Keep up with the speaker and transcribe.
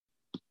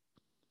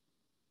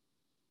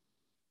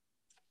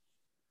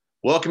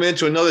Welcome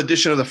into another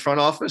edition of the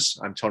Front Office.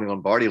 I'm Tony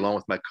Lombardi, along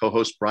with my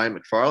co-host Brian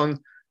McFarland.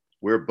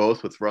 We're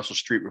both with Russell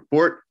Street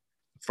Report.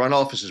 The Front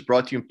Office is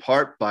brought to you in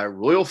part by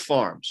Royal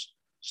Farms.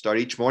 Start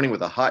each morning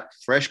with a hot,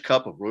 fresh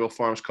cup of Royal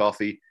Farms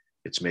coffee.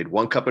 It's made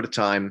one cup at a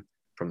time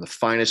from the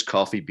finest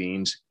coffee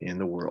beans in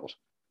the world.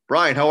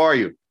 Brian, how are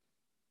you?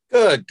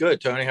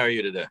 Good, Tony. How are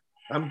you today?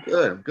 I'm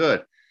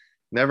good.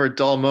 Never a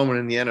dull moment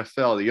in the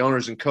NFL. The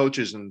owners and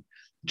coaches and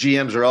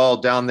GMs are all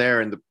down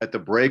there at the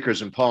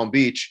Breakers in Palm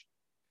Beach.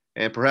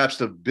 And perhaps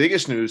the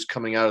biggest news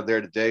coming out of there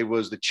today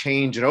was the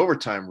change in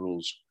overtime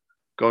rules.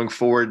 Going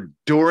forward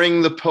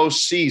during the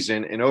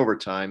postseason in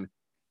overtime,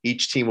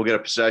 each team will get a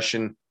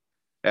possession,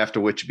 after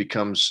which it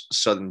becomes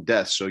sudden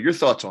death. So your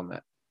thoughts on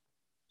that?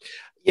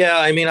 Yeah,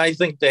 I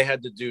think they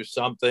had to do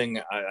something.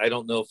 I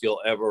don't know if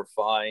you'll ever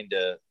find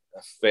a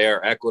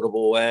fair,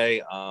 equitable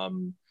way.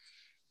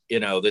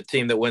 The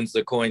team that wins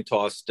the coin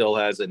toss still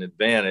has an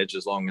advantage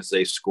as long as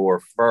they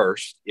score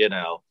first,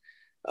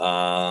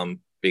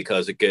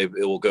 because it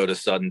will go to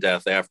sudden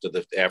death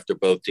after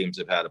both teams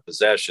have had a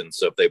possession.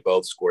 So if they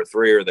both score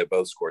 3 or they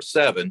both score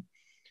 7,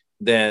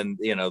 then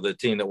the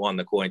team that won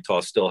the coin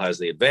toss still has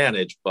the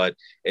advantage. But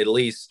at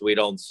least we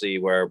don't see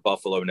where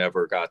Buffalo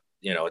never got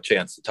a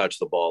chance to touch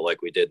the ball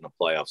like we did in the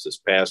playoffs this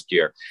past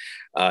year.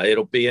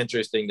 It'll be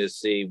interesting to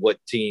see what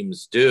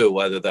teams do,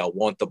 whether they'll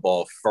want the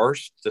ball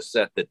first to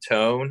set the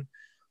tone,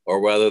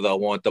 or whether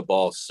they'll want the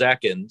ball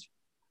second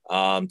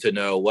to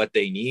know what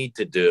they need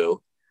to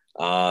do.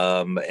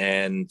 Or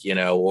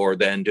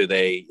then do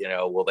they,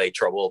 will they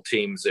trouble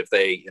teams if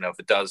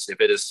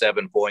it is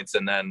 7 points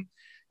and then,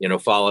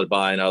 followed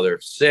by another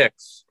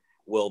 6,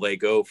 will they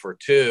go for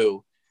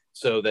 2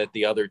 so that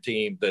the other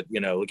team that,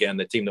 again,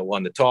 the team that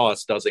won the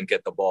toss doesn't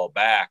get the ball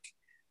back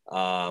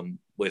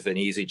with an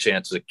easy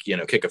chance to,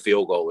 kick a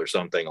field goal or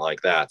something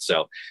like that.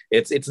 So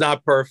it's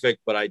not perfect,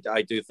 but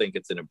I do think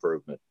it's an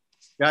improvement.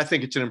 Yeah, I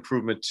think it's an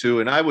improvement too.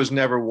 And I was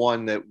never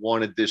one that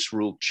wanted this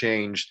rule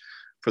changed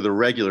for the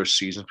regular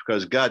season,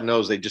 because God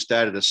knows they just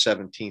added a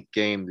 17th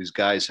game. These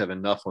guys have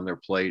enough on their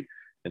plate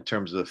in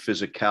terms of the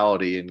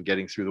physicality and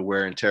getting through the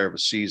wear and tear of a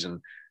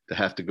season to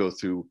have to go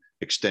through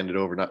extended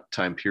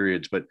overtime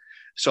periods. But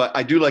so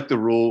I do like the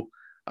rule.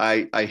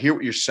 I hear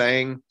what you're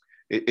saying.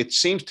 It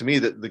seems to me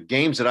that the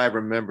games that I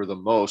remember the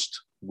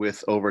most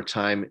with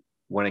overtime,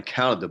 when it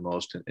counted the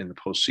most in the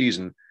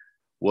postseason,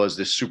 was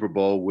this Super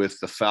Bowl with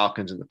the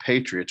Falcons and the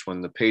Patriots,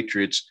 when the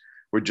Patriots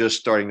were just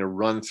starting to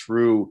run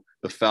through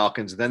the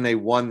Falcons. Then they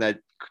won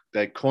that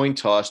coin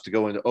toss to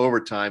go into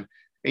overtime,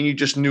 and you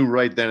just knew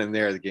right then and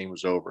there the game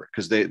was over,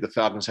 because the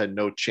Falcons had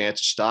no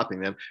chance of stopping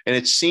them. And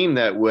it seemed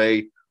that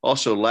way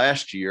also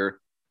last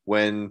year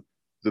when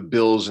the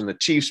Bills and the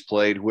Chiefs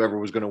played. Whoever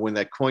was going to win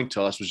that coin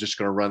toss was just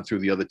going to run through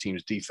the other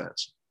team's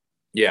defense.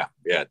 Yeah,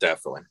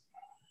 definitely.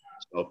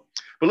 So,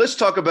 but let's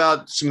talk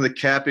about some of the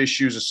cap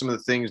issues and some of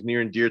the things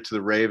near and dear to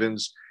the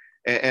Ravens.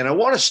 And I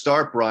want to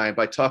start, Brian,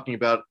 by talking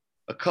about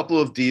a couple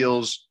of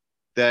deals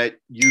that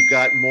you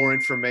got more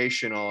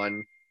information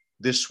on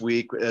this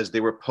week as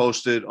they were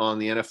posted on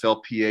the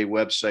NFLPA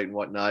website and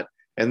whatnot.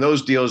 And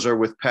those deals are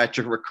with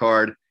Patrick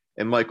Mekari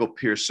and Michael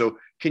Pierce. So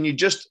can you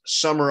just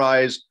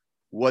summarize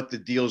what the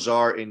deals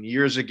are in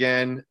years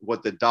again,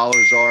 what the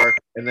dollars are,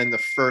 and then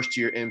the first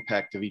year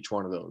impact of each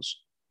one of those?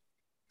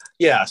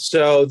 Yeah.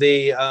 So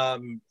the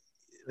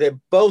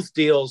both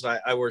deals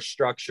I were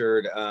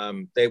structured.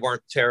 They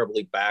weren't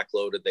terribly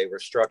backloaded. They were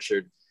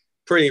structured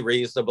pretty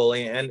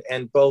reasonably,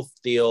 and both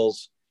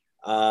deals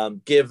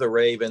give the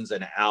Ravens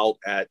an out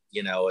at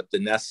the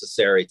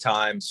necessary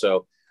time.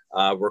 So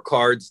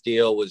Ricard's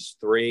deal was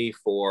 3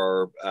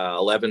 for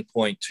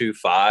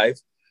 11.25,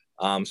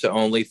 so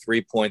only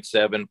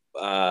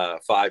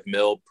 3.75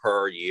 mil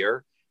per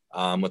year,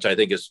 which I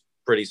think is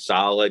pretty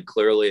solid.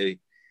 Clearly,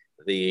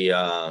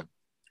 the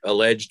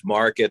alleged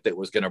market that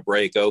was going to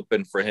break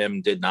open for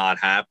him did not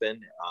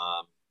happen.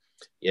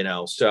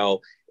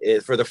 So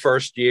for the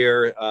first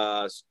year,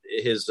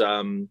 his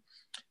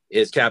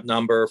cap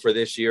number for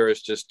this year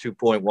is just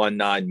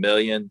 2.19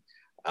 million.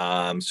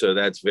 So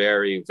that's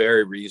very,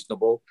 very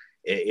reasonable.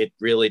 It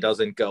really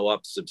doesn't go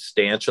up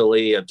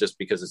substantially just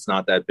because it's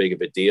not that big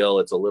of a deal.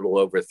 It's a little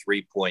over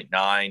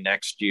 3.9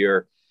 next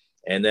year.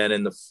 And then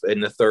in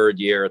the third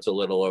year, it's a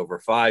little over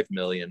 5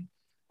 million.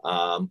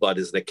 But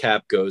as the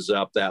cap goes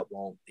up, that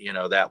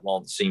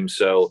won't seem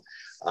so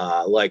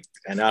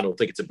and I don't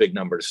think it's a big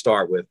number to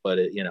start with, but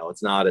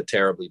it's not a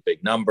terribly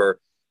big number.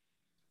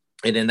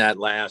 And in that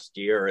last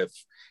year,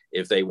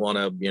 if they want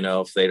to,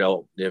 if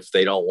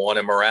they don't want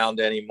him around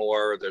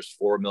anymore, there's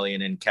 4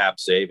 million in cap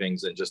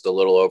savings and just a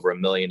little over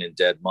 $1 million in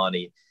dead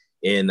money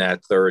in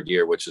that third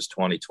year, which is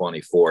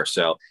 2024.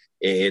 So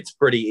it's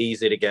pretty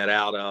easy to get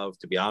out of,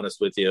 to be honest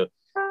with you.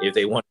 If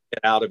they want to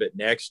get out of it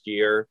next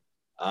year,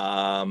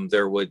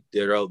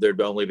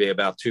 there'd only be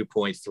about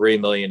 2.3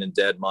 million in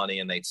dead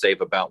money, and they'd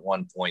save about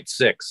 1.6.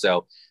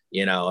 So,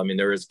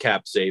 there is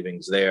cap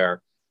savings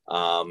there.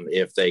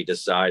 If they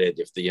decided,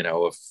 if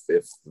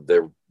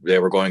they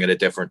were going in a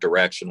different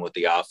direction with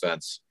the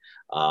offense,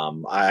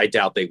 I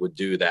doubt they would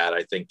do that.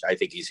 I think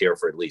he's here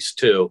for at least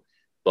 2.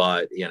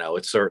 but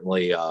it's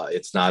certainly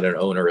it's not an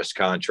onerous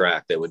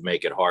contract that would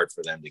make it hard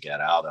for them to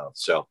get out of.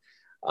 So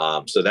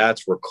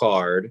that's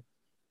Ricard.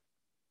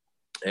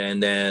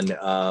 And then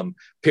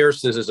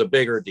Pierce's is a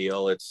bigger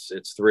deal.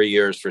 It's 3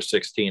 years for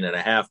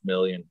 16.5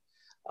 million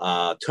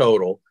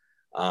total.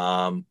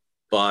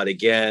 But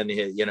again,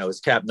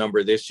 his cap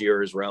number this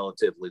year is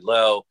relatively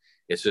low.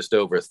 It's just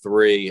over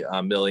 3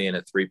 million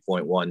at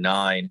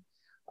 3.19.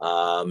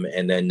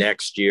 And then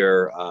next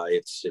year,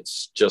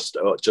 it's just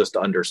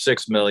under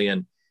 6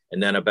 million,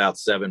 and then about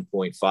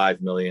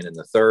 7.5 million in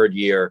the third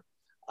year.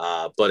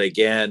 But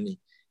again,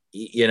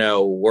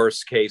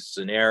 worst case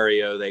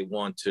scenario, they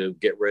want to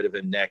get rid of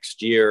him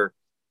next year.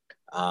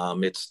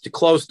 It's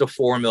close to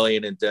 4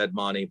 million in dead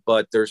money,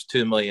 but there's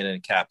 2 million in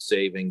cap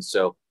savings.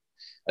 So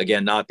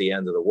again, not the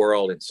end of the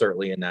world. And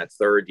certainly in that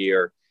third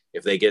year,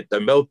 if they get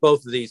them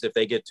both of these, if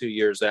they get 2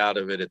 years out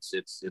of it,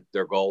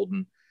 they're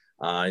golden.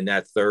 In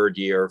that third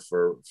year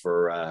for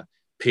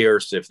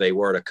Pierce, if they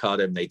were to cut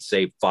him, they'd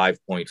save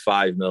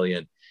 5.5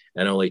 million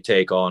and only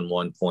take on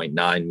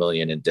 1.9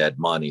 million in dead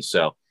money.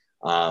 So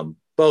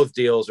both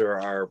deals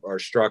are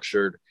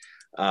structured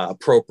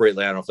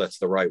appropriately. I don't know if that's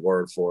the right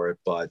word for it,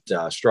 but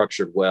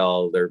structured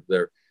well.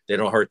 They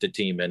don't hurt the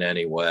team in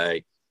any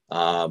way.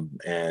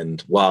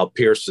 And while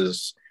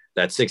Pierce's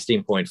that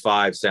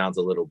 16.5 sounds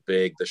a little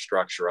big, the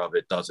structure of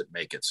it doesn't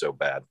make it so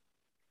bad.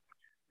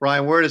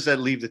 Ryan, where does that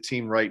leave the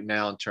team right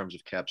now in terms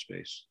of cap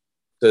space?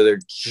 So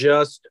they're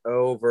just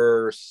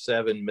over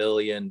 7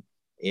 million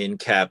in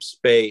cap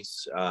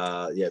space.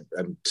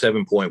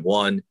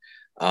 7.1.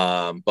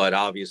 But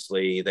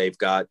obviously they've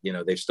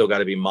still got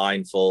to be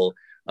mindful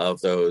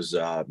of those,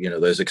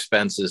 those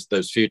expenses,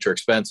 those future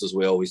expenses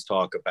we always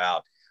talk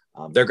about.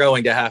 They're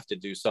going to have to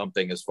do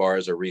something as far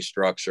as a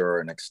restructure or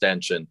an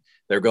extension.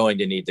 They're going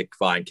to need to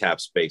find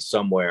cap space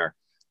somewhere,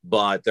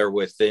 but they're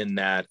within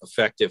that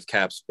effective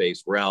cap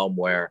space realm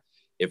where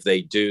if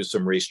they do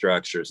some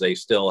restructures, they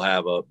still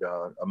have a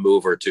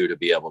move or two to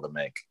be able to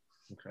make.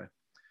 Okay.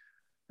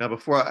 Now,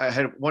 before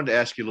I wanted to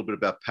ask you a little bit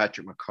about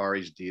Patrick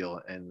Mekari's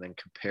deal and then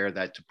compare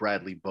that to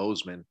Bradley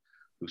Bozeman,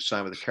 who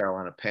signed with the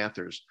Carolina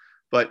Panthers.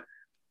 But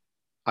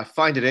I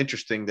find it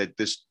interesting that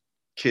this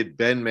kid,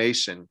 Ben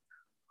Mason,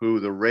 who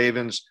the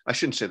Ravens, I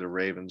shouldn't say the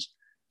Ravens,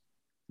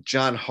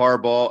 John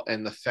Harbaugh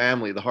and the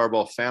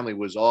Harbaugh family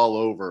was all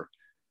over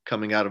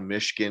coming out of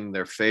Michigan,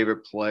 their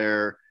favorite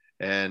player,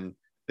 and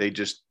they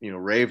just,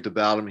 raved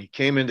about him. He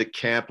came into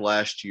camp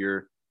last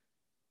year,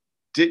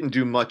 didn't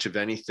do much of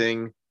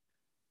anything,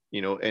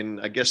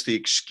 and I guess the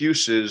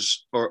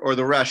excuses or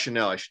the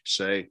rationale, I should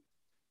say,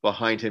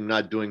 behind him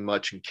not doing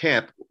much in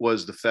camp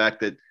was the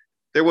fact that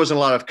there wasn't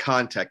a lot of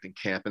contact in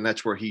camp, and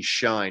that's where he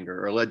shined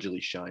or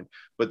allegedly shined.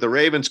 But the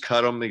Ravens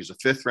cut him. He's a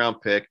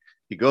 5th-round pick.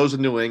 He goes to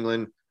New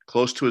England,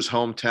 close to his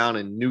hometown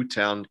in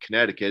Newtown,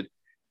 Connecticut.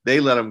 They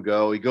let him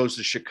go. He goes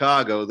to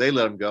Chicago. They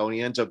let him go, and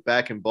he ends up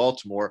back in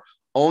Baltimore,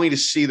 only to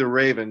see the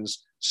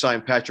Ravens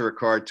sign Patrick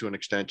Ricard to an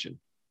extension.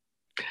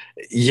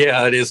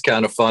 Yeah, it is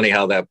kind of funny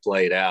how that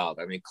played out.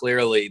 I mean,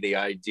 clearly the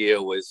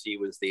idea was he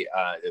was the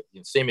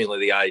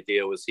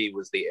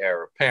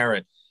heir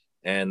apparent,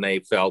 and they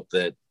felt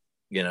that,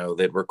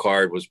 that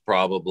Ricard was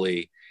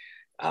probably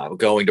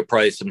going to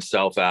price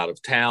himself out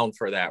of town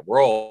for that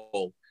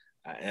role.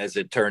 As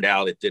it turned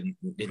out, it didn't.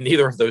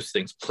 Neither of those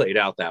things played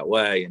out that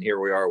way, and here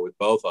we are with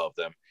both of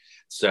them.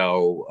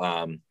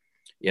 So,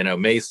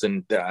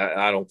 Mason,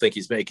 I don't think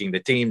he's making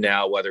the team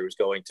now, whether he's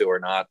going to or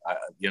not.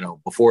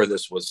 Before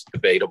this was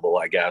debatable,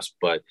 I guess,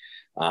 but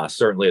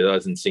certainly there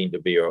doesn't seem to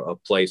be a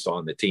place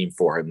on the team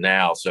for him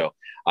now. So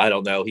I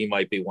don't know. He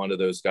might be one of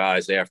those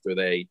guys after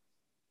they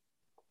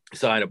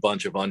sign a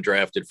bunch of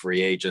undrafted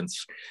free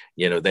agents.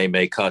 They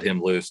may cut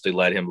him loose to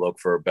let him look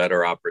for a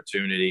better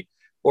opportunity,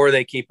 or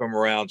they keep him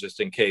around just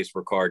in case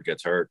Ricard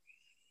gets hurt.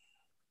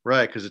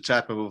 Right, because it's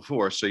happened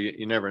before, so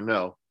you never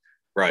know.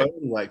 Right. But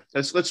anyway,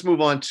 let's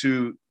move on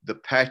to the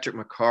Patrick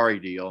Mekari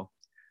deal.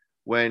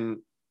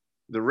 When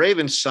the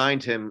Ravens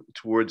signed him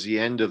towards the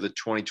end of the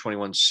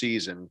 2021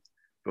 season,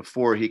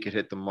 before he could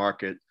hit the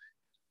market,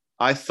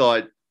 I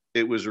thought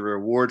it was a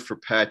reward for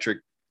Patrick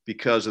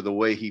because of the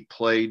way he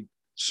played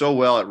so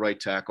well at right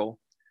tackle.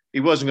 He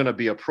wasn't going to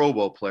be a Pro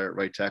Bowl player at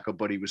right tackle,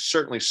 but he was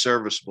certainly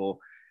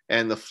serviceable.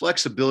 And the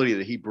flexibility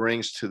that he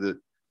brings to the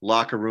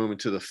locker room and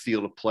to the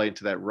field of play,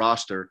 to that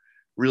roster,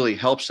 really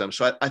helps them.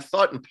 So I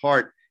thought in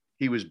part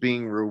he was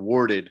being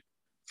rewarded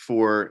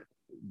for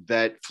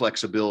that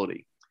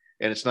flexibility.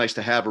 And it's nice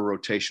to have a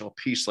rotational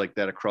piece like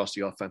that across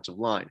the offensive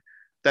line.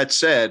 That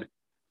said,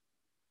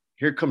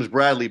 here comes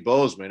Bradley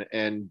Bozeman.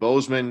 And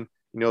Bozeman,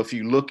 if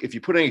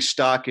you put any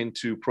stock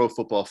into Pro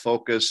Football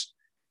Focus,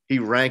 he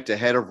ranked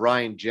ahead of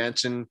Ryan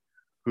Jensen,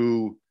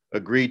 who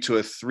agreed to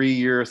a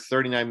 3-year,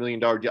 $39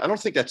 million deal. I don't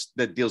think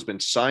that deal's been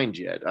signed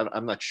yet.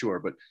 I'm not sure,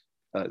 but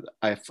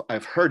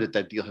I've heard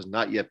that deal has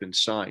not yet been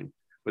signed.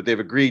 But they've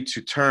agreed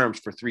to terms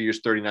for 3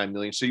 years, $39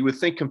 million. So you would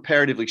think,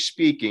 comparatively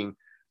speaking,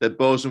 that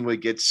Bozeman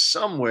would get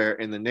somewhere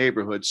in the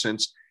neighborhood,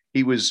 since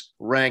he was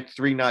ranked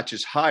 3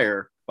 notches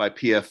higher by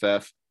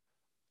PFF,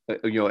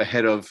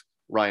 ahead of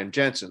Ryan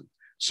Jensen.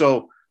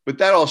 So But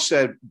that all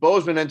said,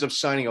 Bozeman ends up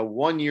signing a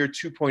 1-year,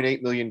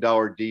 $2.8 million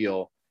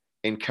deal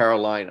in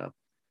Carolina.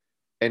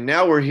 And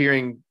now we're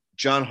hearing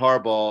John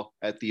Harbaugh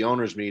at the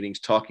owners' meetings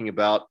talking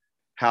about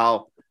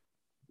how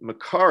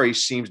Mekari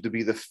seems to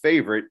be the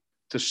favorite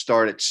to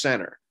start at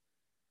center.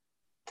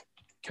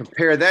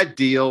 Compare that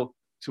deal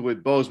to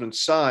what Bozeman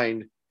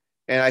signed,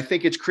 and I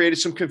think it's created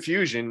some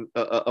confusion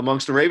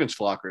amongst the Ravens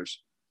flockers.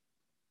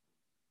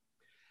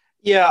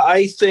 Yeah,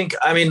 I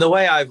mean, the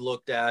way I've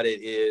looked at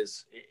it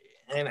is,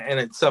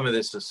 and some of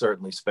this is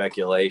certainly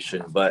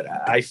speculation, but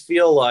I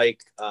feel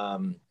like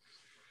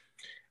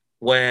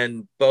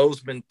when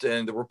Bozeman,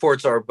 and the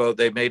reports are both,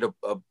 they made a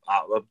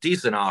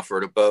decent offer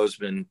to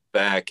Bozeman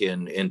back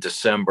in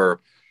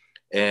December,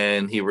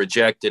 and he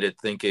rejected it,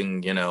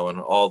 thinking, and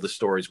all the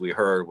stories we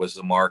heard was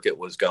the market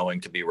was going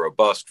to be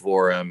robust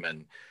for him,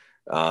 and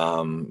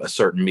a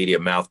certain media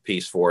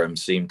mouthpiece for him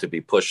seemed to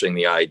be pushing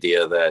the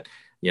idea that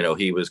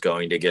he was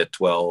going to get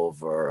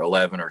 12 or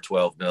 11 or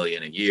 12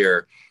 million a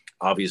year.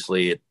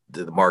 Obviously,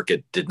 the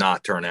market did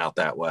not turn out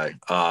that way.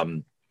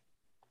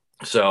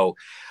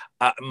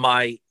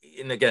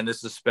 And again,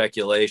 this is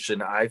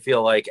speculation. I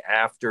feel like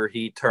after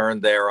he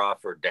turned their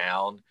offer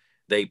down,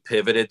 they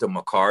pivoted to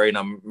Mekari. And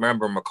I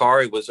remember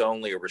Mekari was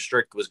going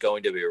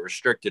to be a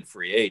restricted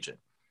free agent.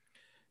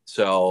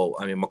 So,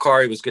 I mean,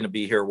 Mekari was going to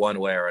be here one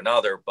way or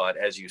another. But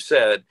as you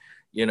said,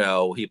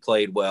 he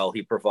played well.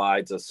 He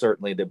provides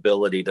certainly the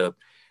ability to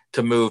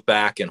move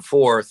back and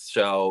forth.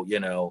 So,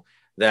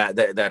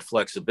 that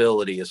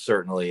flexibility is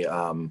certainly,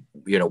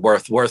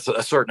 worth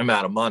a certain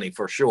amount of money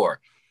for sure.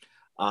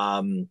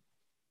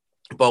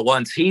 But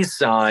once he's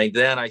signed,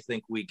 then I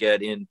think we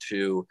get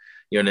into,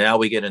 now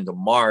we get into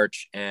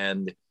March,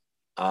 and,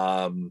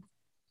 obviously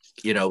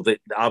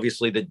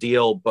the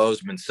deal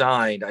Bozeman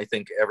signed, I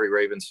think every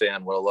Ravens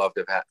fan would have loved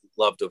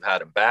to have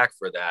had him back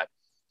for that.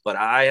 But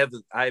I have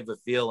a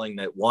feeling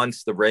that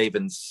once the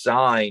Ravens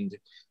signed,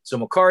 so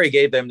Mekari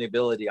gave them the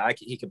ability,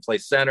 he can play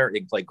center, he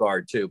can play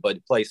guard too,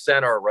 but play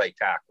center or right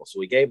tackle. So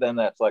we gave them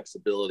that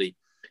flexibility.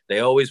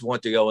 They always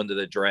want to go into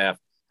the draft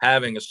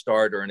having a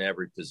starter in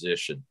every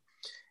position.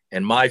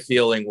 And my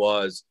feeling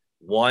was,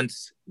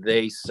 once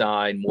they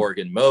signed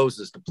Morgan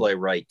Moses to play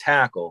right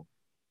tackle,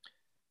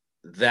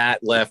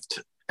 that left,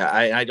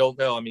 I don't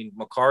know. I mean,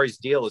 Mekari's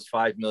deal is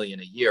 $5 million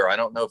a year. I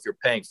don't know if you're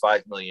paying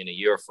 $5 million a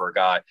year for a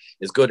guy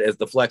as good as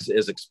the flex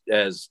is,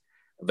 as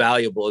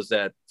valuable as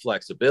that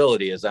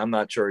flexibility is. I'm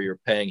not sure you're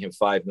paying him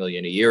 $5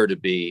 million a year to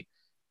be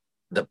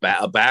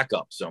a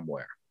backup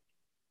somewhere.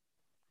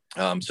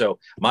 So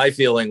my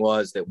feeling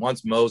was that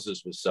once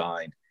Moses was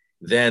signed,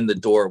 then the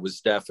door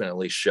was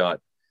definitely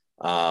shut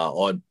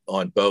on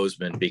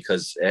Bozeman,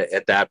 because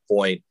at that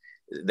point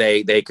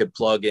they could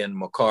plug in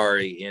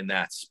Mekari in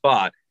that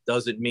spot.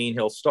 Doesn't mean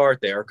he'll start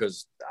there,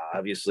 because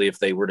obviously if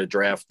they were to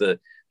draft the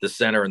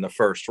center in the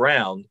first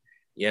round,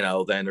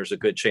 then there's a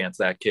good chance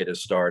that kid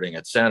is starting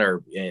at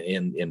center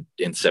in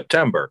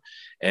September.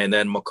 And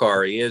then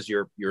Mekari is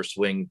your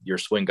swing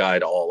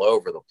guide all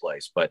over the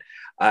place. But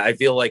I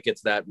feel like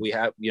it's that we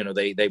have,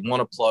 they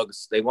want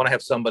to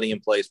have somebody in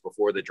place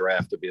before the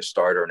draft to be a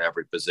starter in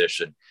every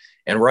position.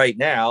 And right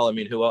now,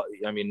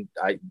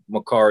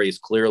 Mekari is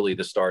clearly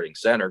the starting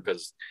center,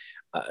 because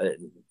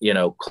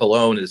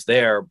Cologne is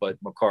there,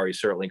 but Mekari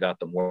certainly got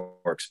the more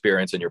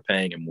experience, and you're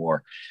paying him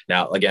more.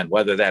 Now, again,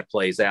 whether that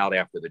plays out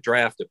after the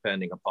draft,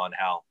 depending upon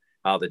how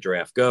the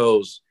draft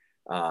goes,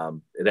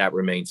 that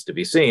remains to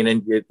be seen.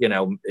 And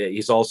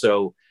he's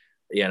also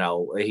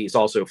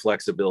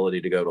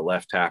flexibility to go to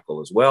left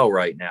tackle as well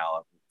right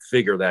now.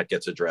 Figure that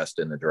gets addressed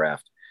in the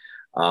draft.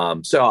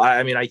 So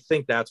I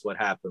think that's what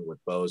happened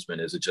with Bozeman.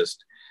 Is it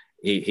just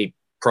he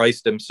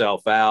priced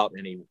himself out,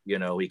 and he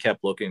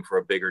kept looking for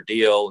a bigger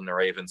deal, and the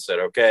Ravens said,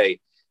 okay,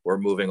 we're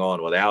moving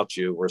on without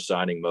you. We're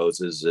signing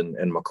Moses, and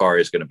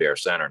Mekari is going to be our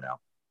center now.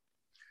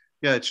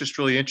 Yeah, it's just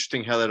really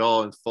interesting how that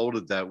all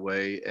unfolded that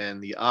way,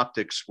 and the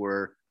optics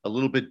were a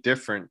little bit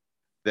different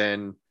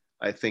than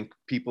I think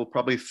people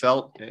probably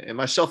felt, and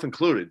myself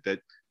included,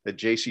 that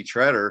J.C.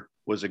 Tretter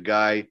was a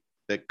guy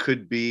that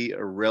could be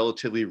a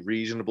relatively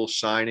reasonable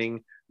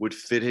signing, would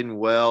fit in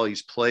well.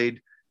 He's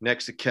played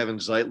next to Kevin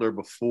Zeitler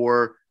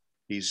before.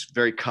 He's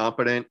very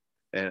competent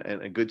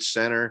and a good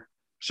center,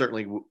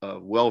 certainly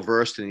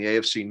well-versed in the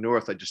AFC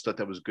North. I just thought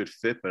that was a good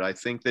fit. But I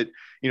think that,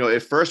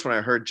 at first when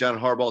I heard John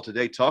Harbaugh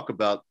today talk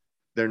about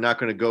they're not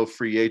going to go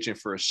free agent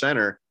for a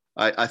center,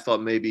 I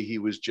thought maybe he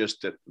was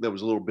just that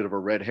was a little bit of a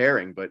red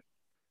herring. But,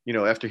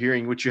 after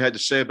hearing what you had to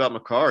say about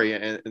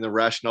Mekari and the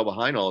rationale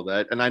behind all of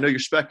that, and I know you're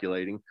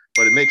speculating,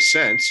 but it makes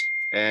sense.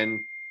 And,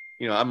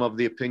 I'm of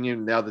the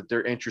opinion now that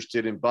they're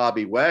interested in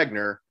Bobby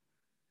Wagner,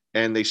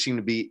 and they seem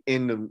to be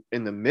in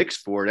the mix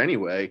for it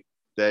anyway,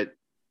 that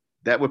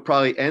would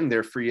probably end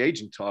their free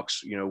agent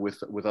talks,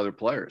 with other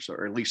players,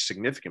 or at least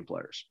significant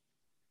players.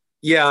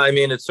 Yeah,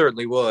 it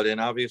certainly would.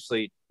 And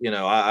obviously,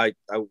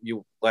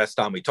 you last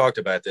time we talked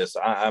about this,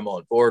 I'm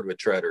on board with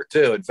Tretter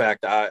too. In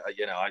fact, I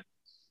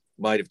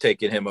might have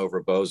taken him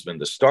over Bozeman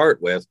to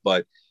start with,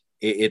 but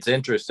it's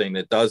interesting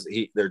that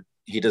they're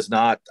he does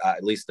not,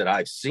 at least that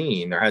I've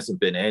seen, there hasn't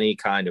been any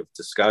kind of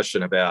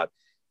discussion about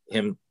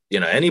him,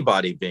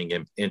 anybody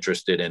being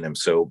interested in him.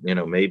 So,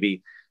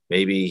 maybe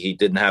he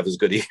didn't have as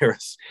good a year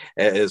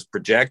as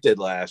projected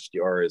last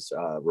year, or as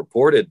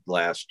reported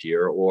last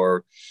year,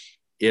 or,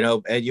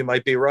 and you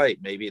might be right.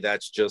 Maybe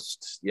that's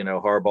just,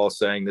 Harbaugh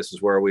saying this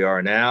is where we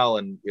are now.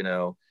 And,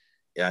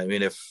 I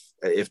mean,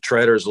 if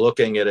Tretter's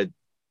looking at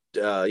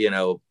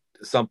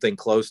something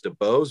close to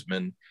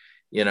Bozeman,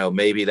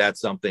 maybe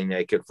that's something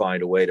they could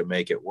find a way to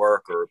make it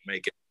work, or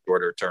make it a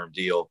shorter term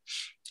deal,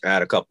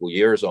 add a couple of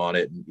years on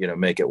it, and,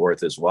 make it worth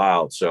his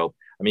while. So,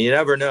 I mean, you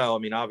never know. I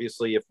mean,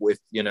 obviously if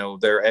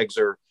their eggs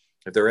are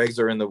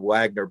in the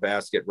Wagner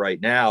basket right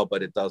now,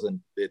 but it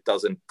doesn't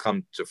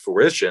come to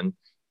fruition,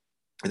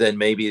 then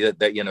maybe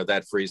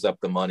that frees up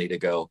the money to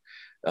go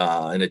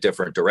in a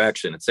different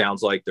direction. It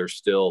sounds like they're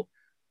still,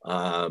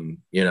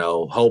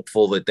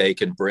 hopeful that they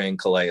can bring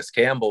Calais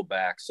Campbell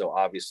back. So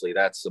obviously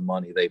that's the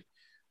money they've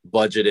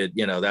budgeted,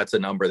 that's a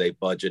number they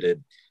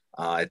budgeted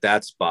at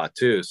that spot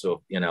too.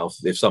 So,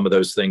 if some of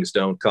those things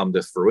don't come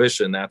to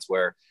fruition, that's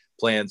where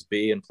plans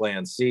B and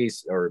plan C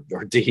or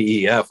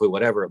D, E, F, or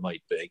whatever it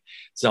might be.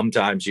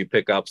 Sometimes you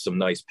pick up some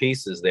nice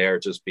pieces there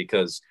just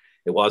because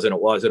it wasn't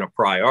a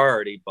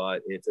priority,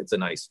 but it's a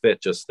nice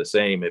fit just the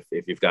same if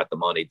you've got the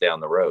money down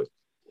the road.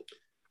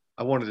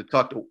 I wanted to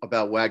talk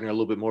about Wagner a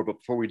little bit more, but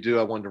before we do,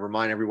 I wanted to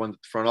remind everyone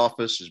that the front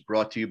office is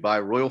brought to you by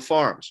Royal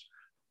Farms.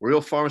 Royal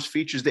Farms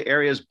features the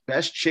area's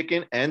best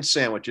chicken and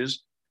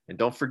sandwiches. And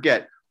don't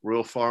forget,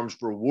 Royal Farms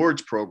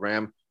Rewards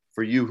program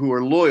for you who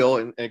are loyal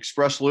and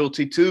express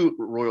loyalty to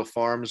Royal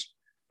Farms.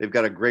 They've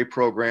got a great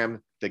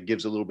program that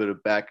gives a little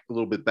bit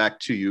back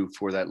to you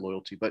for that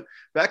loyalty. But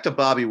back to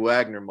Bobby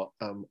Wagner,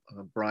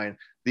 Brian,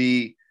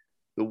 the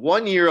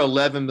 1 year,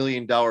 $11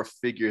 million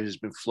figure has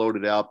been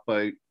floated out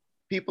by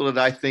people that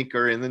I think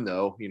are in the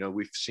know.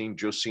 We've seen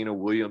Josina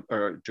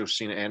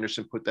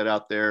Anderson put that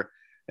out there.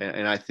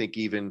 And I think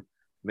even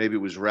maybe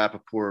it was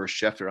Rappaport or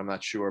Schefter, I'm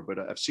not sure, but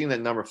I've seen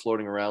that number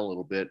floating around a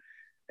little bit.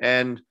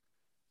 And,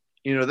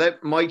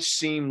 that might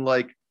seem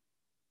like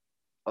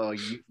a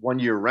 1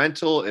 year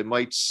rental. It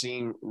might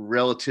seem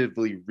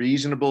relatively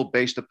reasonable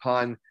based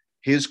upon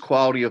his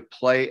quality of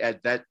play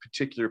at that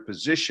particular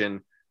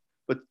position.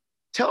 But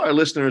tell our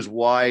listeners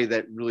why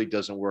that really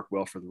doesn't work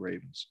well for the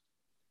Ravens.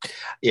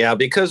 Yeah,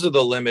 because of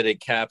the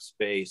limited cap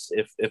space.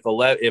 If it's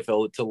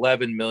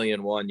 $11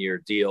 million 1 year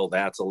deal,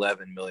 that's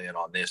 $11 million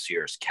on this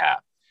year's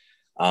cap.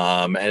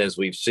 And as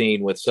we've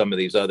seen with some of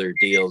these other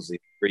deals, these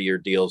 3 year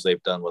deals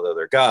they've done with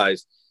other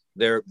guys,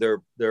 they're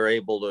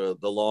able to,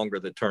 the longer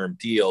the term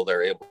deal,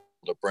 they're able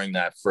to bring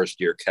that first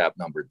year cap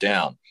number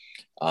down.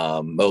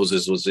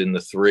 Moses was in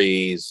the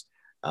threes,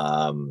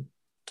 and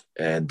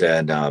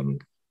then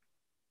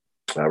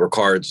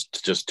Ricard's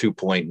just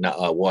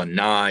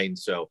 2.19.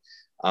 So,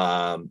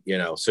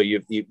 so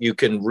you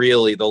can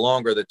really, the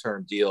longer the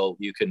term deal,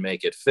 you can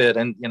make it fit.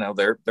 And,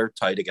 they're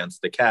tight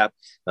against the cap.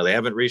 Now, they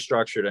haven't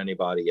restructured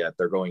anybody yet.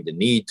 They're going to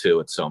need to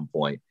at some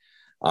point.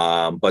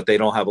 But they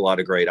don't have a lot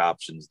of great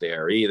options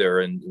there either.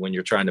 And when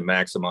you're trying to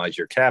maximize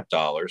your cap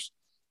dollars,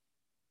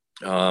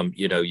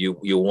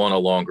 you want a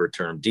longer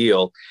term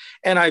deal.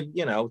 And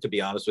to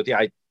be honest with you,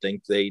 I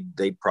think they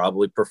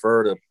probably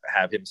prefer to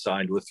have him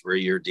signed with a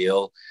 3 year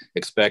deal,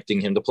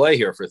 expecting him to play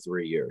here for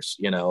 3 years.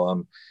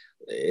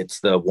 It's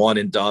the one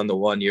and done, the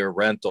 1 year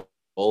rental.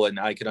 And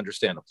I can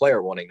understand the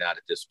player wanting that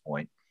at this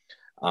point.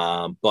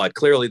 But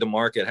clearly the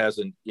market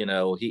hasn't,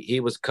 he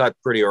was cut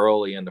pretty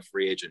early in the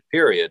free agent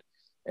period.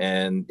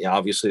 And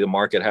obviously the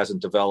market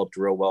hasn't developed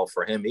real well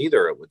for him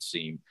either, it would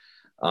seem.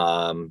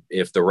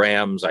 If the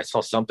Rams, I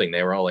saw something,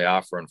 they were only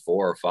offering $4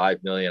 or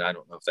 $5 million. I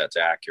don't know if that's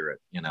accurate,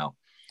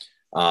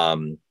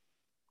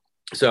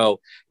 So,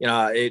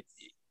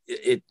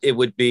 it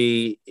will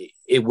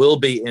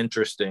be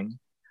interesting.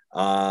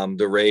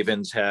 The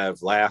Ravens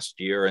have last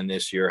year and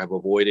this year have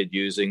avoided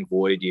using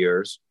void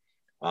years.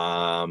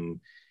 That's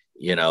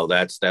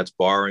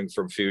borrowing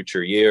from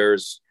future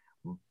years.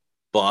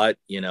 But,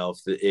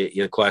 if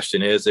the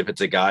question is, if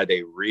it's a guy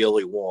they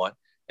really want,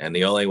 and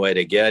the only way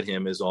to get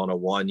him is on a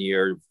 1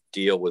 year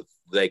deal with,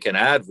 they can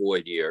add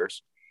void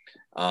years.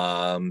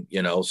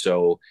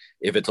 So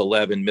if it's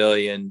 11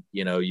 million,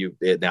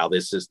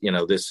 this is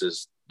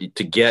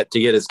to get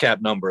his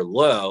cap number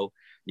low,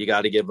 you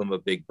got to give him a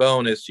big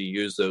bonus. You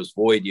use those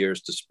void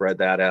years to spread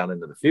that out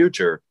into the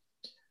future.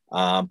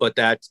 But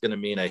that's going to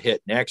mean a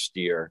hit next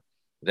year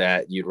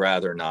that you'd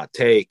rather not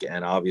take.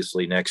 And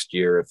obviously next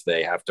year, if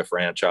they have to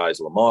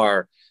franchise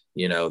Lamar,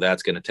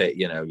 that's going to take,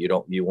 you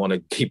want to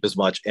keep as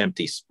much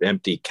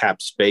empty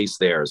cap space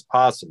there as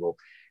possible.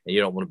 And you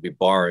don't want to be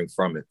borrowing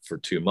from it for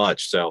too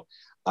much. So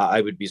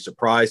I would be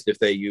surprised if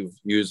they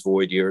use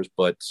void years,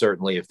 but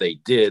certainly if they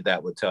did,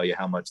 that would tell you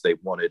how much they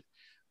wanted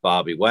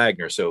Bobby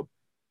Wagner. So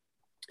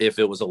if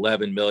it was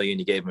 11 million,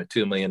 you gave him a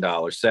 $2 million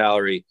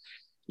salary,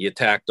 you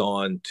tacked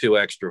on 2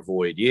 extra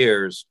void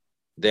years,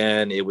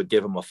 then it would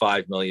give him a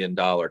 $5 million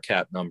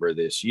cap number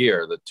this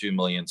year, the 2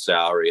 million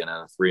salary and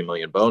a 3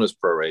 million bonus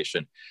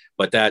proration.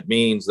 But that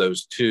means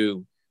those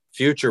 2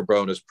 future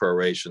bonus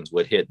prorations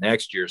would hit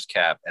next year's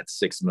cap at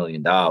 $6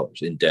 million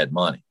in dead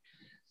money.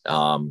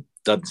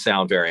 Doesn't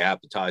sound very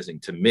appetizing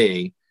to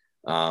me.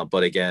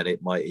 But again,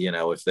 it might,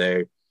 if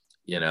they,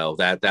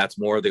 that's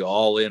more the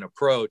all-in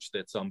approach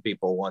that some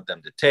people want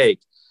them to take,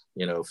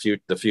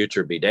 the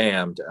future be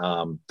damned.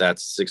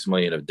 That's 6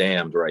 million of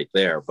damned right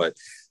there. But,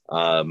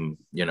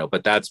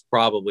 but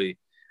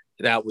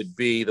that would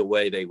be the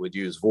way they would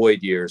use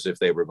void years if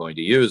they were going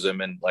to use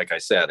them. And like I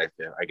said,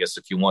 I guess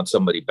if you want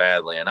somebody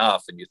badly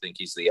enough and you think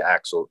he's the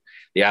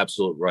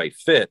absolute right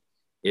fit,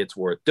 it's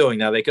worth doing.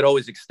 Now they could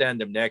always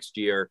extend him next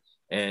year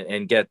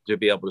and get to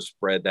be able to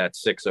spread that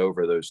 6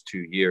 over those 2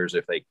 years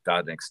if they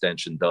got an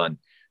extension done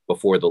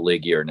before the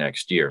league year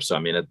next year. So, I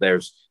mean,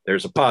 there's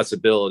a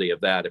possibility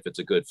of that if it's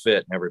a good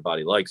fit and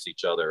everybody likes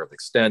each other, of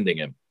extending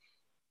him.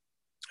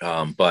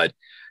 But,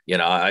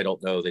 I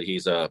don't know that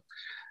he's I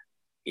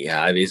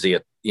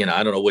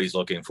don't know what he's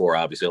looking for.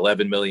 Obviously,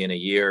 $11 million a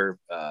year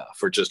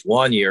for just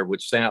 1 year,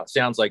 which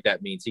sounds like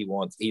that means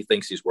he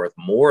thinks he's worth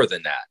more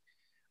than that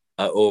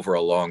over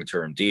a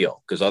long-term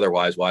deal. Because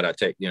otherwise, why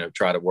not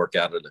try to work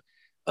out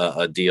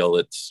a deal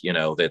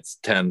that's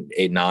 10,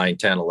 8, 9,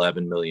 10,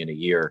 11 million a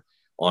year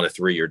on a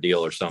 3-year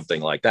deal or something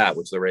like that,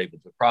 which the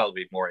Ravens would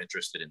probably be more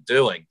interested in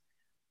doing.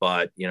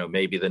 But,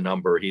 maybe the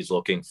number he's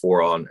looking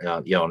for on,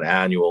 an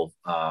annual,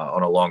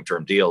 on a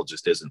long-term deal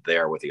just isn't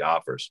there with the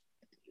offers.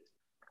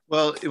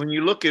 Well, when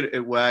you look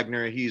at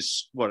Wagner,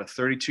 he's a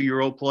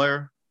 32-year-old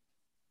player?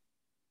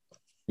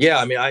 Yeah,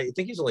 I mean, I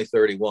think he's only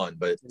 31,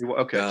 but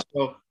okay.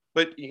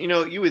 But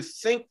you would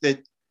think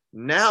that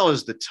now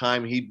is the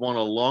time he'd want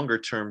a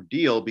longer-term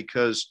deal,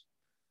 because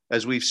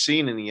as we've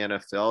seen in the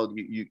NFL,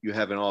 you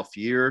have an off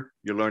year,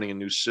 you're learning a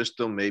new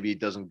system, maybe it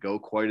doesn't go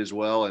quite as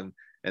well,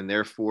 and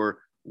therefore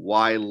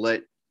why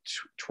let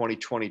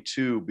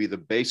 2022 be the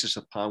basis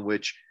upon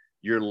which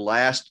your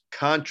last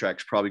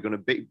contract's probably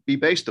going to be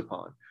based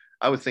upon?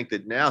 I would think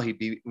that now he'd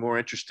be more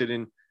interested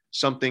in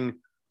something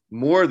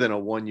more than a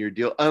 1-year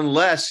deal,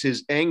 unless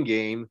his end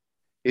game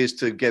is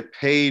to get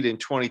paid in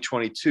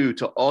 2022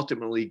 to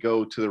ultimately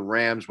go to the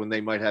Rams when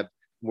they might have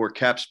more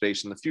cap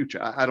space in the future.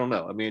 I don't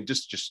know. I mean,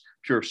 just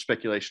pure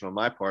speculation on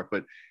my part,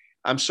 but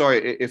I'm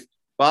sorry, if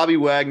Bobby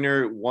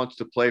Wagner wants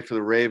to play for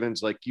the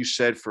Ravens, like you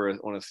said,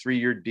 on a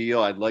 3-year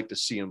deal, I'd like to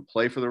see him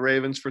play for the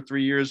Ravens for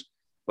 3 years,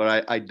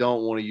 but I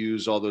don't want to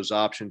use all those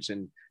options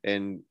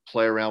and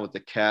play around with the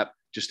cap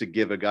just to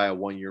give a guy a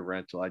 1-year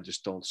rental. I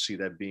just don't see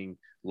that being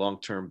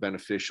long-term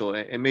beneficial,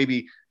 and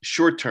maybe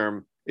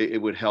short-term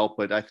it would help,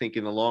 but I think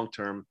in the long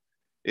term,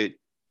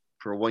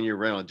 for a 1-year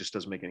rental, it just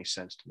doesn't make any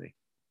sense to me.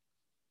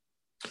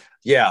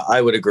 Yeah,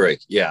 I would agree.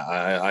 Yeah,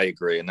 I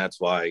agree. And that's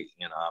why,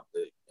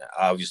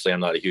 obviously I'm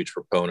not a huge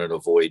proponent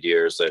of void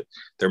years. That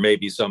there may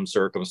be some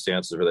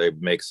circumstances where they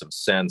make some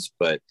sense,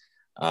 but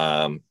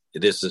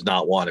this is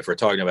not one. If we're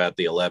talking about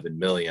the 11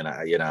 million,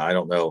 I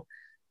don't know,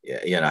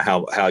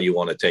 how you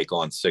want to take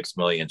on 6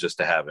 million just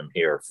to have him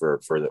here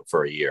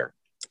for a year.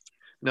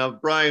 Now,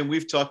 Brian,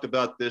 we've talked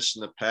about this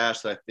in the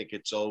past. I think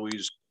it's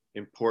always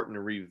important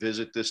to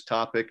revisit this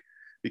topic,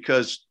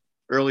 because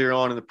earlier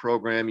on in the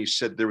program, you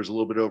said there was a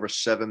little bit over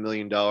 $7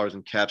 million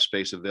in cap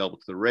space available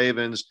to the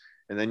Ravens.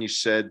 And then you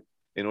said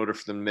in order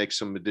for them to make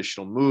some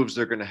additional moves,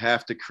 they're going to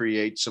have to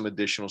create some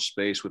additional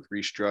space with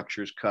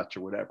restructures, cuts,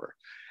 or whatever.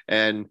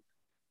 And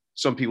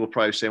some people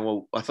probably saying,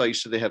 well, I thought you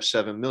said they have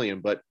 7 million,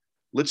 but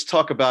let's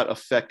talk about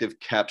effective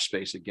cap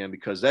space again,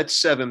 because that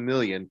 7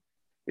 million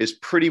is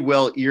pretty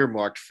well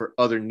earmarked for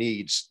other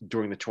needs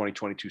during the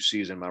 2022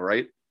 season. Am I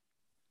right?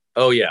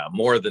 Oh yeah.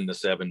 More than the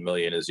 7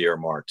 million is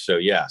earmarked. So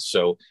yeah.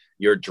 So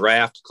your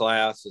draft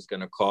class is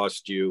going to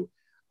cost you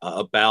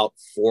about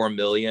 4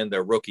 million.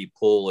 Their rookie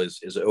pool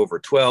is over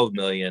 12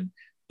 million,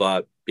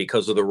 but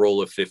because of the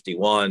rule of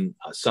 51,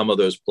 some of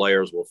those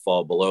players will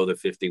fall below the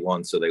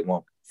 51, so they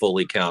won't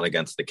fully count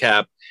against the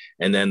cap.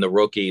 And then the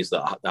rookies,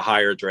 the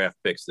higher draft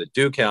picks that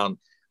do count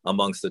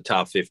amongst the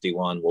top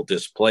 51, will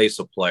displace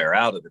a player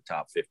out of the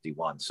top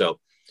 51. So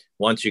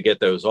once you get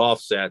those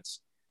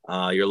offsets,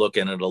 you're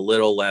looking at a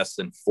little less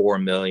than 4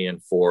 million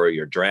for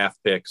your draft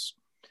picks.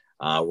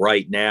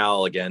 Right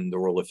now, again, the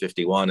rule of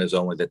 51 is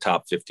only the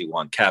top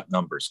 51 cap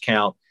numbers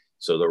count.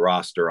 So the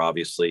roster,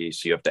 obviously,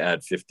 so you have to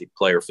add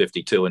player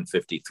 52 and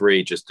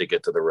 53 just to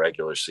get to the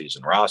regular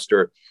season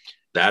roster.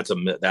 That's at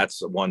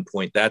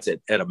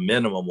a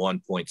minimum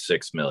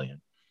 1.6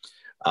 million.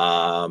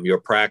 Your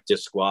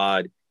practice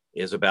squad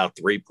is about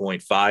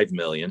 3.5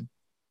 million.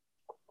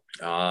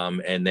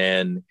 And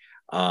then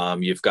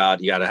you got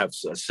to have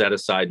set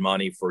aside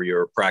money for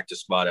your practice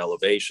squad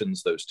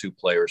elevations. Those 2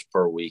 players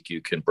per week you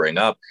can bring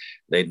up.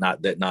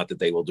 Not that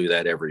they will do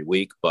that every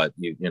week, but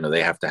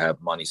they have to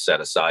have money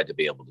set aside to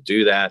be able to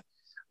do that.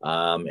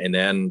 And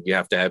then you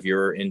have to have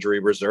your injury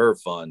reserve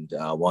fund.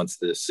 Once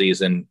the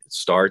season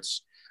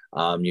starts,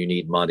 you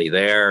need money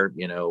there,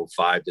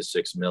 5 to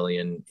 6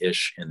 million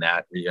ish in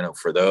that,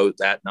 for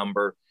that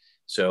number.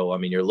 So, I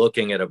mean, you're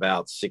looking at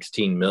about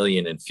 16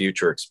 million in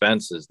future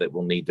expenses that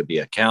will need to be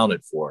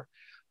accounted for.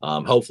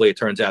 Hopefully it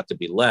turns out to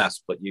be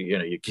less, but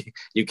you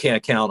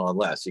can't count on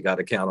less. You got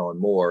to count on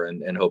more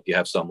and hope you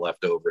have some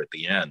left over at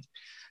the end.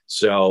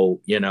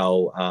 So,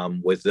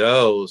 with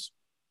those,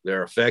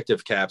 their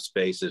effective cap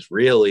space is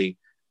really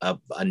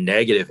a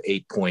negative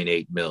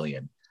 8.8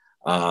 million.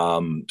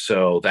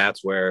 So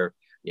that's where,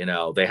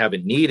 they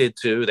haven't needed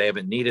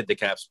the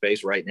cap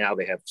space. Right now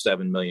they have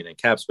 7 million in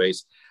cap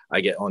space.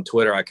 I get on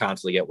Twitter, I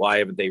constantly get, why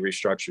haven't they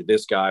restructured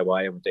this guy?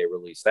 Why haven't they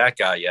released that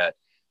guy yet?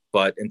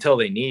 But until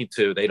they need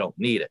to, they don't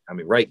need it. I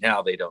mean, right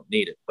now they don't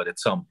need it, but at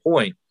some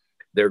point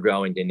they're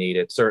going to need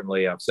it.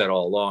 Certainly, I've said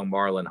all along,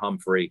 Marlon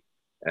Humphrey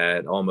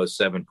at almost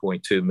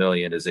 7.2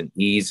 million is an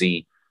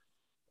easy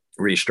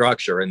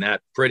restructure, and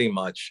that pretty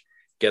much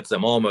gets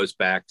them almost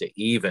back to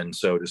even,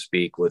 so to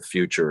speak, with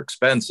future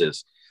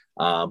expenses.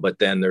 But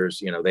then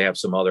there's, they have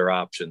some other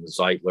options,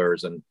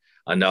 Zeitler's and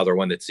another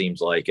one that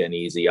seems like an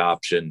easy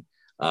option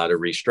to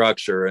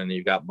restructure. And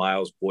you've got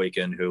Miles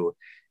Boykin, who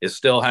is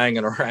still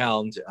hanging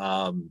around.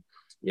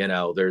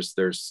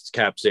 There's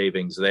cap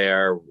savings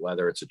there,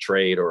 whether it's a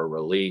trade or a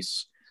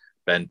release.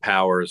 Ben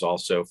Powers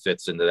also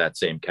fits into that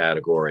same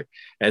category.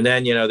 And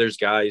then, there's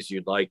guys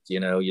you'd like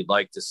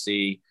to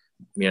see.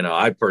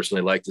 I'd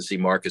personally like to see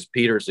Marcus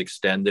Peters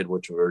extended,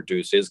 which would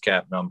reduce his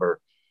cap number.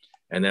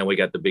 And then we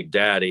got the big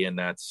daddy, and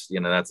that's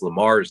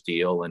Lamar's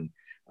deal. And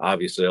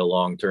obviously a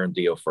long-term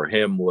deal for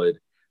him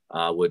would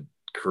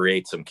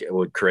create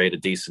a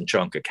decent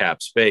chunk of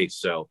cap space.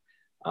 So,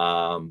 they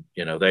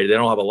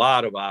don't have a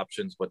lot of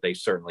options, but they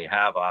certainly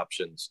have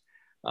options.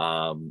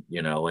 And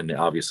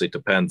obviously it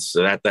depends.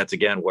 So that's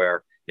again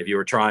where if you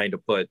were trying to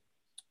put,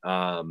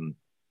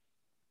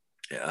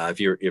 if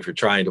you're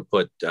trying to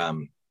put,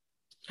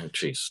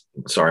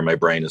 sorry, my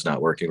brain is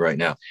not working right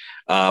now.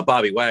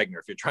 Bobby Wagner,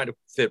 if you're trying to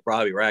fit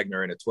Bobby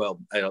Wagner in at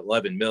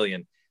 11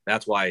 million,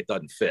 that's why it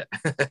doesn't fit.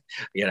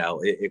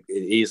 It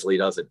easily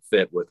doesn't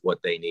fit with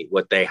what they need,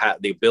 what they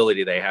have, the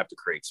ability they have to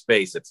create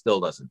space. It still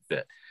doesn't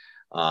fit.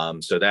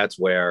 So that's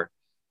where,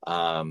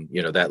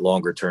 that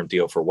longer term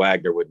deal for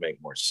Wagner would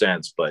make more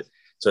sense. But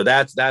so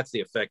that's the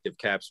effective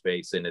cap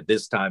space. And at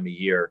this time of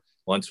year,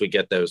 once we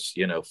get those,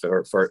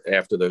 for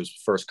after those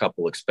first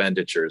couple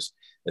expenditures,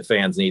 the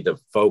fans need to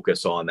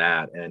focus on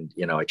that. And,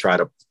 I try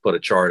to put a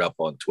chart up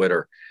on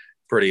Twitter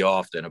pretty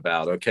often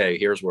about, okay,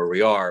 here's where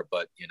we are,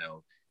 but,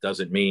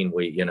 doesn't mean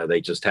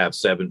they just have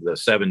the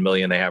 7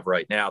 million they have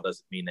right now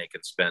doesn't mean they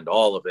can spend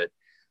all of it,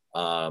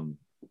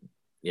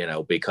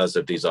 because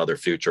of these other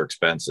future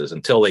expenses.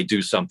 Until they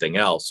do something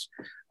else,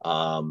 they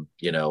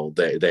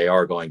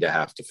are going to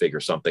have to figure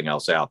something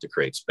else out to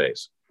create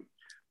space.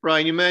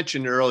 Ryan, you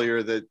mentioned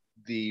earlier that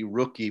the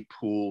rookie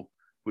pool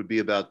would be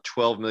about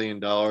 $12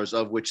 million,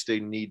 of which they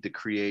need to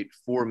create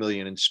 $4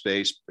 million in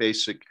space,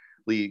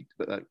 basically,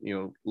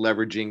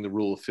 leveraging the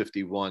rule of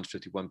 51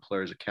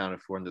 players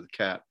accounted for under the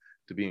cap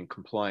to be in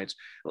compliance.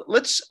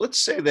 Let's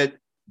say that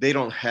they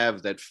don't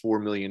have that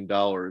 $4 million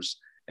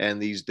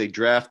and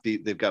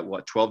they've got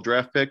what, 12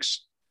 draft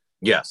picks?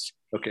 Yes.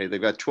 Okay.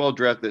 They've got 12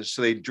 draft picks.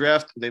 So they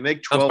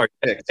make 12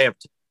 picks. They have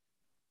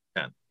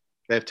 10.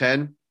 They have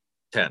 10?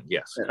 10.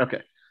 Yes.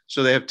 Okay.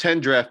 So they have 10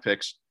 draft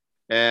picks,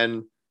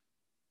 and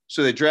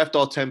so they draft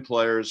all 10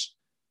 players,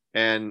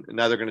 and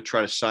now they're going to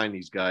try to sign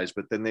these guys,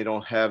 but then they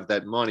don't have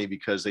that money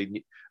because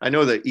I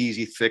know the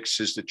easy fix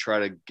is to try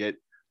to get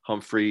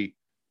Humphrey,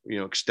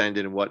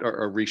 extended and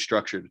or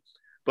restructured.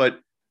 But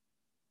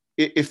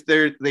if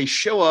they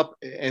show up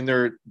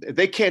and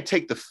they can't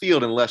take the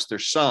field unless they're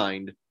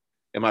signed,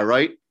 am I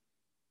right?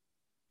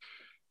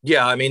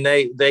 Yeah, I mean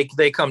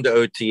they come to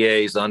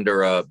OTAs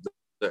under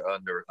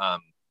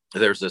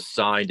there's a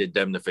signed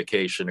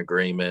indemnification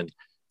agreement,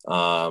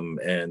 and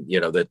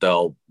that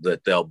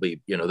they'll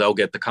be they'll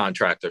get the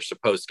contract they're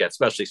supposed to get,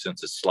 especially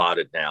since it's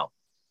slotted now.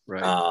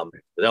 Right.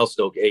 They'll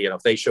still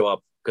if they show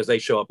up, because they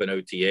show up in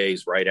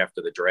OTAs right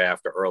after the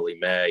draft or early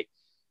May.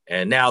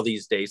 And now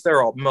these days,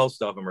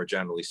 most of them are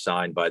generally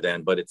signed by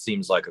then, but it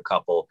seems like a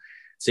couple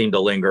seem to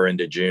linger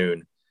into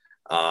June.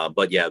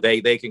 But yeah,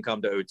 they can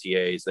come to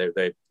OTAs.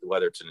 They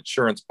whether it's an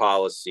insurance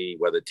policy,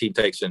 whether the team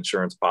takes an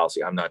insurance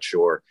policy, I'm not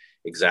sure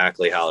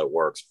exactly how it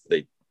works.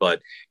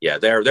 But yeah,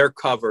 they're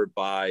covered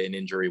by an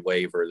injury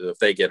waiver. If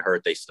they get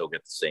hurt, they still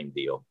get the same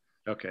deal.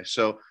 Okay,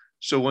 so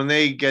when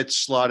they get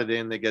slotted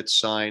in, they get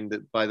signed.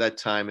 By that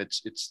time,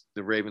 it's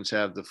the Ravens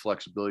have the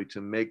flexibility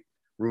to make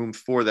room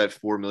for that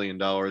 $4 million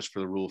for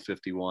the Rule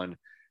 51.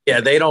 Yeah,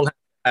 they don't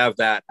have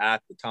that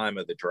at the time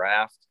of the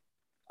draft.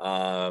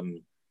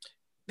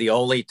 The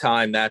only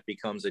time that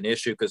becomes an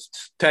issue, because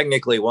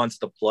technically once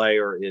the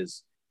player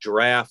is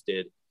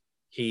drafted,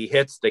 he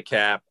hits the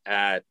cap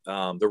at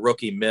the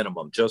rookie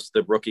minimum, just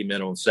the rookie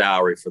minimum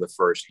salary for the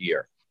first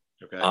year.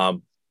 Okay.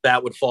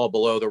 That would fall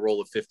below the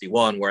Rule of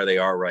 51 where they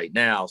are right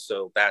now,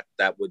 so that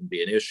wouldn't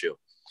be an issue.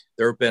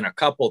 There have been a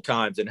couple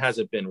times, and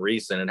hasn't been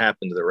recent, it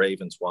happened to the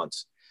Ravens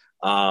once,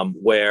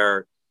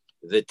 where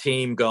the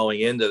team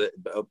going into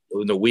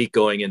the week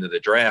going into the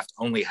draft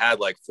only had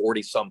like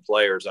 40 some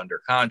players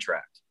under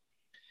contract.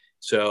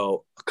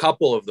 So a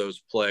couple of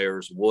those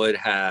players would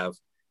have,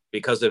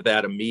 because of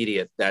that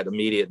immediate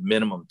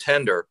minimum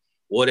tender,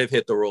 would have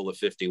hit the rule of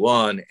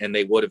 51, and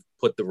they would have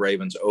put the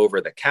Ravens over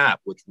the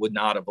cap, which would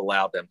not have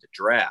allowed them to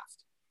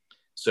draft.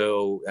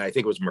 So I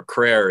think it was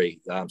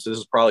McCrary. So this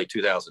is probably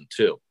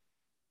 2002.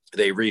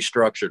 They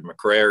restructured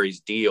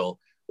McCrary's deal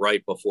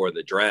right before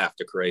the draft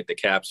to create the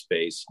cap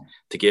space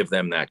to give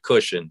them that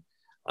cushion.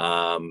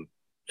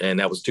 And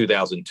that was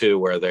 2002,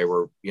 where they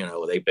were,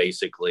 they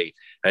basically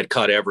had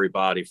cut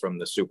everybody from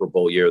the Super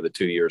Bowl year, the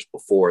 2 years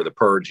before, the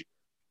purge.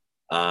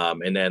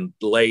 And then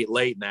late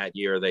in that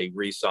year, they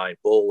re-signed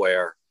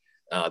Boulware.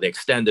 They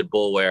extended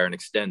Boulware and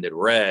extended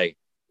Ray.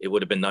 It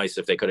would have been nice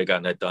if they could have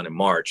gotten that done in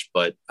March,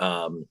 but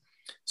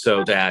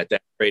so that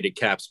created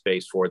cap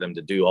space for them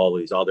to do all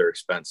these other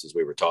expenses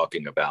we were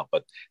talking about.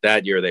 But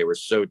that year they were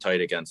so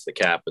tight against the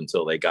cap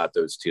until they got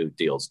those two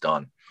deals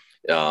done,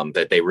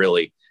 that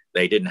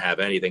they didn't have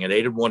anything, and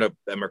they didn't want to.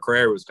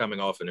 McCrary was coming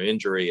off an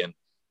injury, and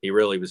he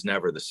really was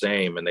never the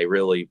same. And they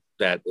really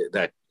that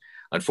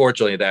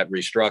unfortunately that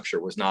restructure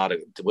was not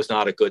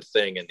a good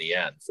thing in the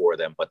end for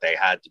them. But they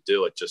had to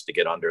do it just to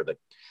get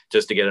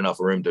enough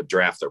room to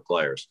draft their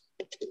players.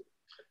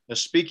 Now,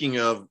 speaking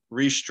of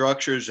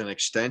restructures and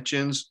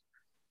extensions,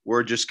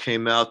 word just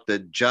came out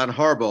that John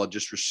Harbaugh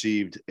just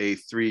received a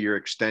 3-year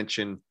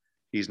extension.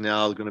 He's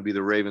now going to be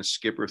the Ravens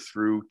skipper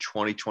through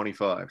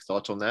 2025.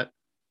 Thoughts on that?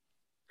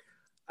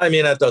 I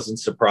mean, that doesn't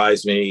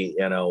surprise me.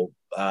 Bisciotti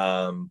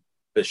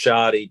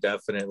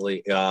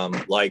definitely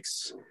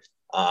likes.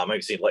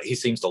 He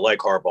seems to like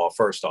Harbaugh.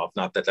 First off,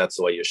 not that that's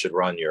the way you should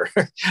run your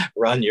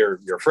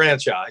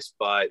franchise,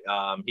 but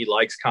he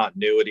likes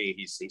continuity.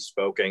 He's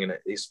spoken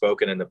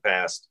in the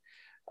past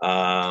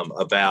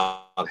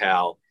about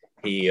how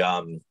he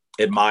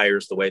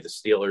admires the way the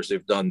Steelers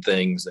have done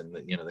things, and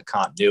the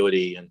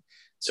continuity. And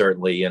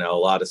certainly, a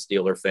lot of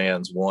Steeler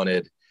fans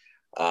wanted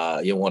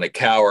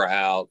Cowher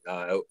out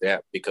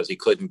because he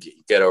couldn't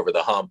get over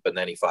the hump, and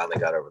then he finally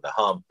got over the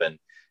hump. And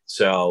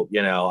so,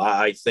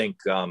 I think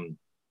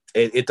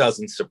it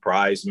doesn't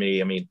surprise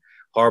me. I mean,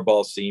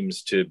 Harbaugh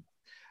seems to,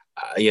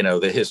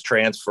 his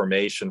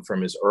transformation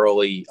from his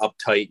early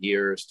uptight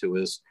years to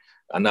his,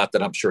 not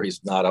that I'm sure he's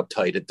not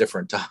uptight at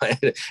different time,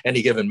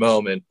 any given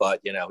moment,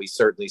 but, he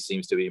certainly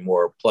seems to be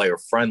more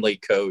player-friendly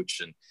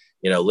coach. And,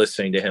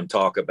 listening to him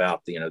talk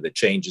about, the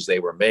changes they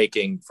were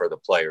making for the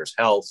players'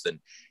 health and,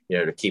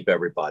 to keep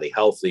everybody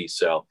healthy.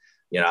 So,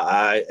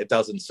 it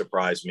doesn't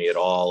surprise me at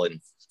all.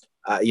 And,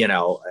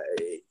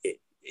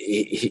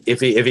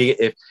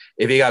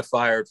 if he got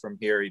fired from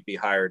here, he'd be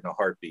hired in a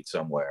heartbeat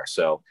somewhere.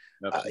 So,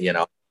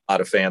 a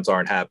lot of fans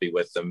aren't happy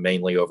with him,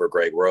 mainly over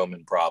Greg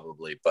Roman,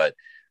 probably. But,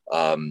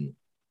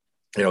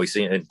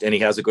 he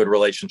has a good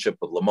relationship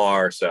with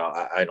Lamar. So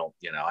I don't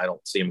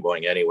see him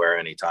going anywhere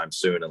anytime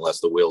soon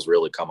unless the wheels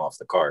really come off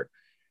the cart.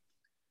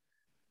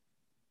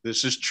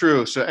 This is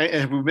true. So,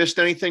 have we missed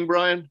anything,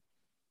 Brian?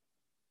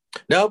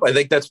 Nope. I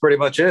think that's pretty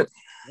much it.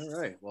 All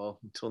right. Well,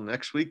 until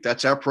next week,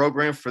 that's our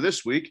program for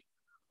this week.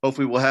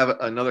 Hopefully we'll have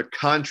another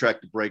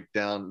contract to break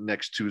down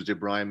next Tuesday,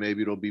 Brian.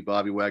 Maybe it'll be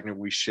Bobby Wagner.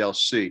 We shall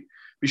see.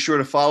 Be sure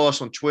to follow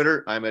us on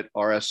Twitter. I'm at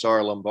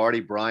RSR Lombardi,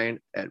 Brian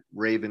at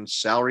Ravens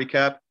Salary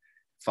Cap.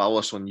 Follow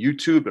us on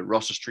YouTube at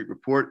Russell Street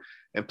Report.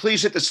 And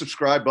please hit the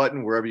subscribe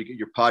button wherever you get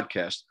your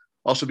podcast.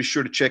 Also, be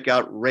sure to check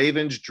out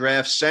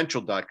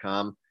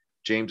RavensDraftCentral.com.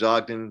 James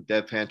Ogden,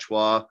 Dev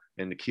Panchois,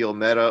 and Nikhil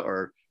Mehta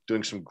are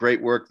doing some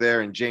great work there.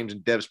 And James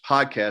and Dev's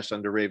podcast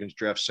under Ravens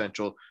Draft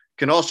Central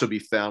can also be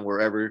found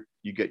wherever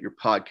you get your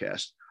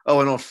podcast. Oh,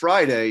 and on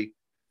Friday,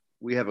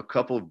 we have a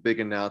couple of big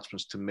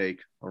announcements to make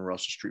on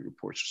Russell Street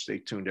Report. So stay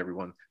tuned,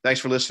 everyone. Thanks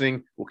for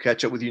listening. We'll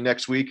catch up with you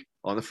next week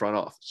on The Front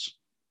Office.